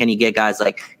defensively. Can you get guys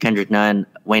like Kendrick Nunn,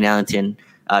 Wayne Ellington,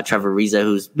 Trevor Ariza,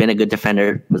 who's been a good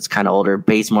defender, was kind of older.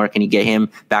 Bazemore, can you get him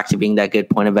back to being that good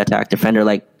point of attack defender?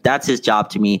 Like, that's his job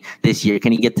to me this year.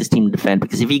 Can he get this team to defend?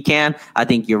 Because if he can, I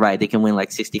think you're right. They can win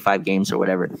like 65 games or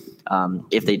whatever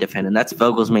if they defend. And that's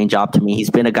Vogel's main job to me. He's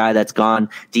been a guy that's gone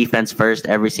defense first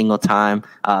every single time.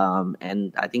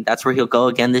 And I think that's where he'll go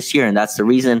again this year. And that's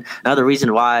another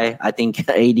reason why I think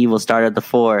AD will start at the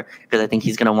 4, because I think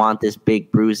he's going to want this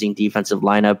big bruising defensive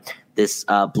lineup, this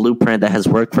blueprint that has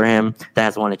worked for him, that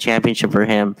has won a championship for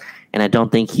him. And I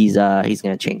don't think he's going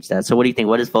to change that. So what do you think?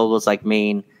 What is Vogel's like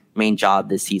main job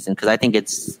this season? Because I think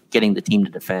it's getting the team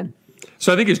to defend.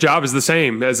 So I think his job is the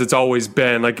same as it's always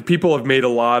been. Like, people have made a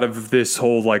lot of this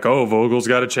whole like, oh, Vogel's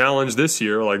got a challenge this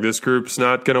year. Like, this group's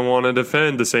not going to want to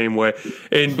defend the same way.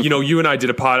 And, you know, you and I did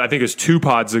a pod, I think it was 2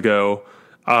 pods ago.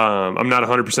 I'm not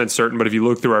 100% certain, but if you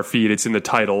look through our feed, it's in the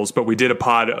titles. But we did a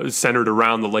pod centered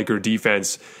around the Laker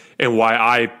defense and why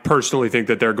I personally think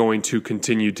that they're going to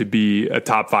continue to be a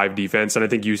top 5 defense. And I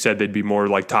think you said they'd be more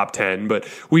like top 10, but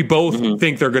we both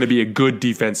think they're going to be a good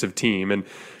defensive team. And,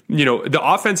 you know, the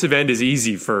offensive end is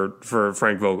easy for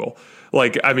Frank Vogel.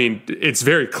 Like, I mean, it's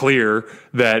very clear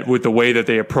that with the way that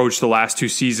they approached the last 2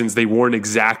 seasons, they weren't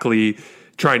exactly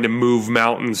trying to move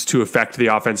mountains to affect the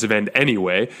offensive end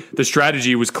anyway. The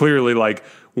strategy was clearly like,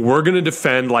 we're going to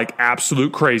defend like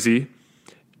absolute crazy,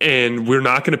 and we're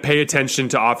not going to pay attention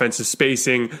to offensive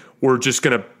spacing. We're just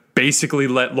going to basically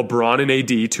let LeBron and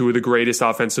AD, 2 of the greatest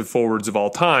offensive forwards of all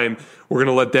time, we're going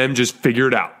to let them just figure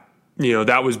it out. You know,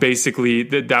 that was basically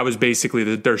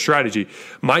their strategy.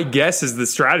 My guess is the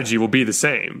strategy will be the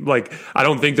same. Like, I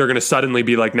don't think they're going to suddenly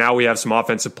be like, now we have some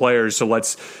offensive players, so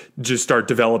let's just start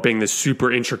developing this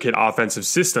super intricate offensive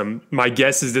system. My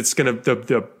guess is it's going to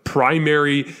the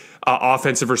primary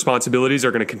offensive responsibilities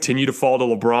are going to continue to fall to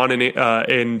LeBron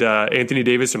and Anthony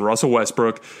Davis and Russell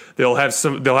Westbrook. They'll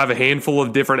have a handful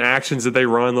of different actions that they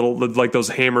run, little like those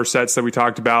hammer sets that we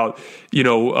talked about, you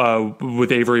know,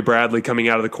 with Avery Bradley coming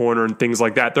out of the corner and things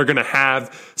like that. They're going to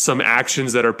have some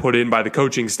actions that are put in by the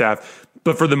coaching staff,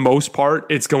 but for the most part,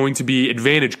 it's going to be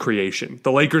advantage creation.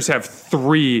 The Lakers have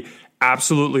 3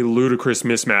 absolutely ludicrous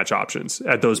mismatch options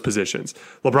at those positions.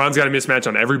 LeBron's got a mismatch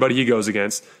on everybody he goes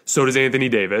against. So does Anthony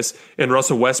Davis, and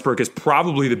Russell Westbrook is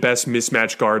probably the best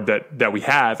mismatch guard that we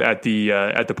have at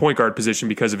the point guard position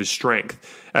because of his strength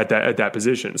at that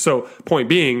position. So point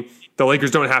being, the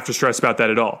Lakers don't have to stress about that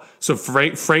at all. So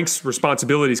Frank's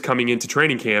responsibilities coming into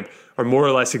training camp are more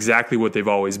or less exactly what they've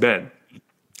always been.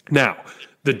 Now,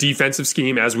 the defensive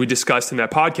scheme, as we discussed in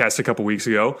that podcast a couple weeks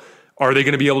ago, are they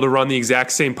going to be able to run the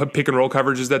exact same pick and roll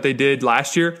coverages that they did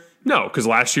last year? No, because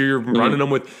last year you're running them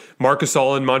with Marc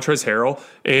Gasol and Montrezl Harrell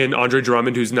and Andre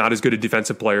Drummond, who's not as good a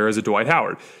defensive player as a Dwight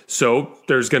Howard. So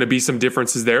there's going to be some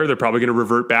differences there. They're probably going to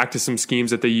revert back to some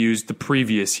schemes that they used the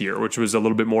previous year, which was a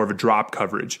little bit more of a drop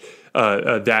coverage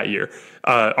that year.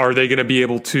 Are they going to be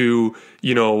able to,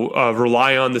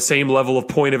 rely on the same level of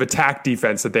point of attack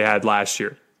defense that they had last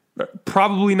year?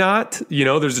 Probably not.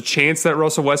 There's a chance that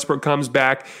Russell Westbrook comes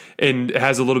back and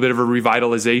has a little bit of a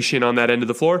revitalization on that end of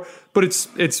the floor, but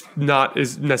it's not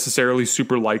as necessarily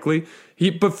super likely.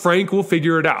 But Frank will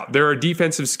figure it out. There are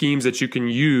defensive schemes that you can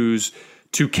use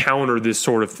to counter this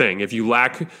sort of thing. If you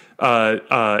lack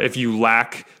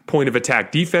point of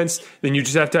attack defense, then you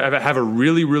just have to have a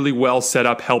really, really well set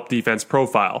up help defense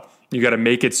profile. You got to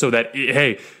make it so that,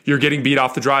 hey, you're getting beat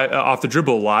off the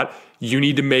dribble a lot. you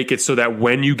need to make it so that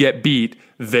when you get beat,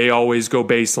 they always go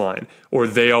baseline or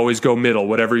they always go middle,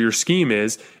 whatever your scheme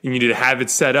is. And you need to have it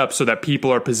set up so that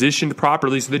people are positioned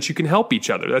properly so that you can help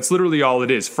each other. That's literally all it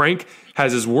is. Frank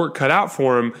has his work cut out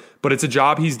for him, but it's a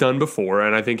job he's done before,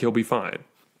 and I think he'll be fine.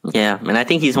 Yeah, and I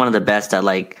think he's one of the best at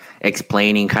like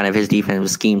explaining kind of his defensive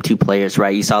scheme to players,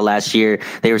 right? You saw last year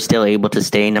they were still able to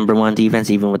stay number one defense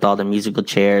even with all the musical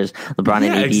chairs. LeBron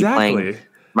and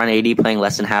AD playing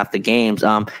less than half the games.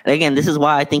 And again, this is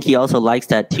why I think he also likes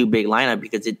that two big lineup,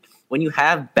 because when you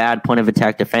have bad point of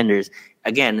attack defenders,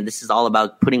 again, this is all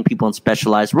about putting people in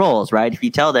specialized roles, right? If you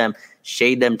tell them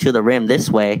shade them to the rim this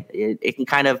way, it can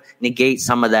kind of negate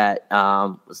some of that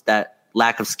that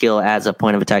lack of skill as a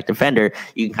point of attack defender.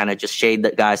 You can kind of just shade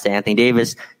the guys to Anthony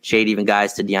Davis, shade even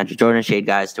guys to DeAndre Jordan, shade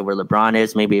guys to where LeBron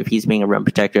is. Maybe if he's being a rim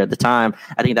protector at the time,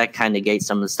 I think that kind of negates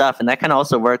some of the stuff. And that kind of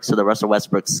also works to the Russell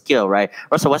Westbrook skill, right?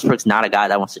 Russell Westbrook's not a guy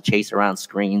that wants to chase around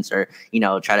screens or,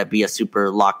 try to be a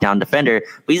super lockdown defender,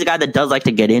 but he's a guy that does like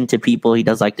to get into people. He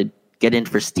does like to get in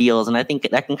for steals. And I think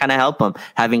that can kind of help him,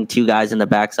 having two guys in the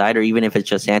backside, or even if it's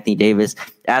just Anthony Davis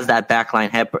as that backline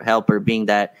helper, being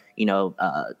that,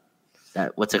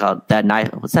 that what's it called? That knife?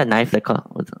 What's that knife that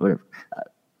called?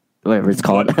 Whatever it's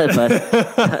called. But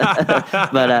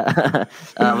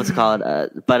what's it called?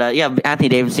 Yeah, Anthony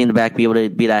Davis in the back, be able to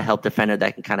be that help defender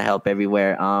that can kind of help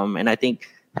everywhere. And I think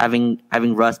having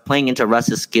Russ playing into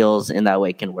Russ's skills in that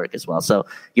way can work as well. So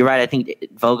you're right. I think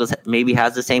Vogel maybe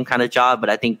has the same kind of job, but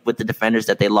I think with the defenders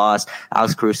that they lost,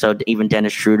 Alex Caruso, even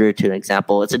Dennis Schroeder, to an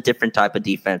example, it's a different type of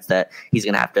defense that he's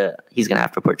gonna have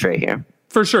to portray here.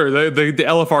 For sure. The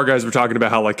LFR guys were talking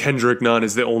about how like Kendrick Nunn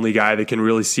is the only guy they can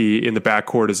really see in the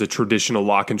backcourt as a traditional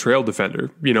lock and trail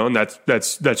defender, and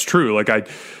that's true. Like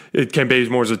Kent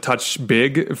Bazemore is a touch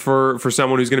big for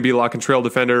someone who's going to be a lock and trail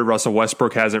defender. Russell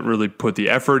Westbrook hasn't really put the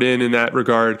effort in that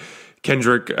regard.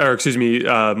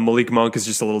 Malik Monk is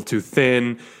just a little too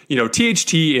thin.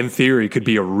 THT in theory could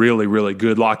be a really, really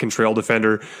good lock and trail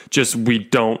defender. Just we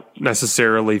don't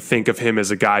necessarily think of him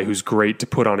as a guy who's great to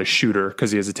put on a shooter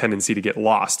because he has a tendency to get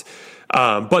lost.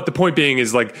 But the point being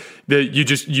is like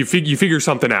you figure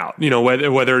something out.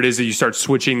 Whether it is that you start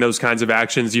switching those kinds of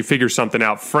actions, you figure something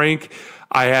out. Frank,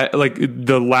 I had like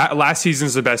the last season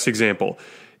is the best example.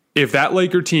 If that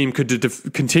Laker team could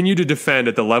continue to defend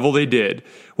at the level they did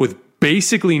with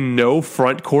basically no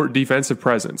front court defensive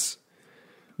presence,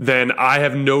 then I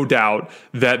have no doubt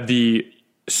that the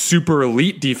super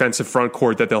elite defensive front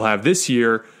court that they'll have this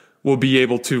year will be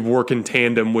able to work in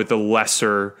tandem with a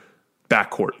lesser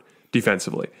backcourt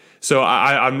defensively. So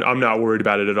I'm not worried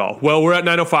about it at all. Well, we're at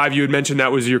 9:05. You had mentioned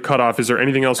that was your cutoff. Is there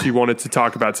anything else you wanted to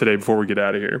talk about today before we get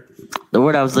out of here? The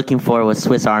word I was looking for was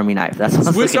Swiss Army knife. That's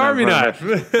what Swiss Army knife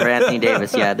for Anthony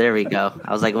Davis. Yeah, there we go.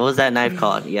 I was like, what was that knife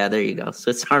called? Yeah, there you go.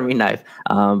 Swiss Army knife.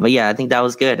 But yeah, I think that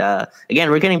was good.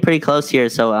 Again, we're getting pretty close here,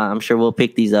 so I'm sure we'll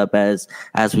pick these up as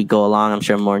we go along. I'm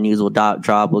sure more news will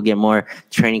drop. We'll get more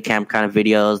training camp kind of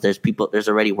videos. There's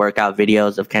already workout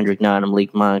videos of Kendrick Nunn and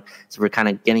Malik Monk, so we're kind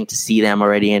of getting to see them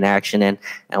already in action, and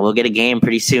we'll get a game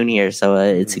pretty soon here, so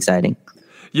it's exciting.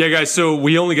 Yeah, guys, so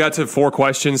we only got to 4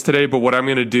 questions today, but what I'm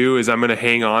going to do is I'm going to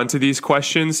hang on to these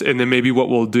questions, and then maybe what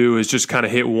we'll do is just kind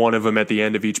of hit one of them at the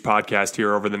end of each podcast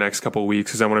here over the next couple of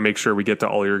weeks, because I want to make sure we get to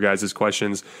all your guys'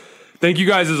 questions. Thank you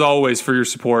guys, as always, for your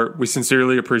support. We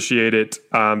sincerely appreciate it.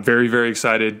 I'm very, very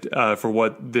excited for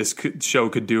what this show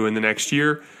could do in the next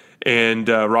year, and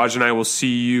Raj and I will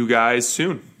see you guys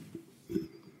soon.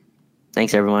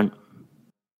 Thanks, everyone.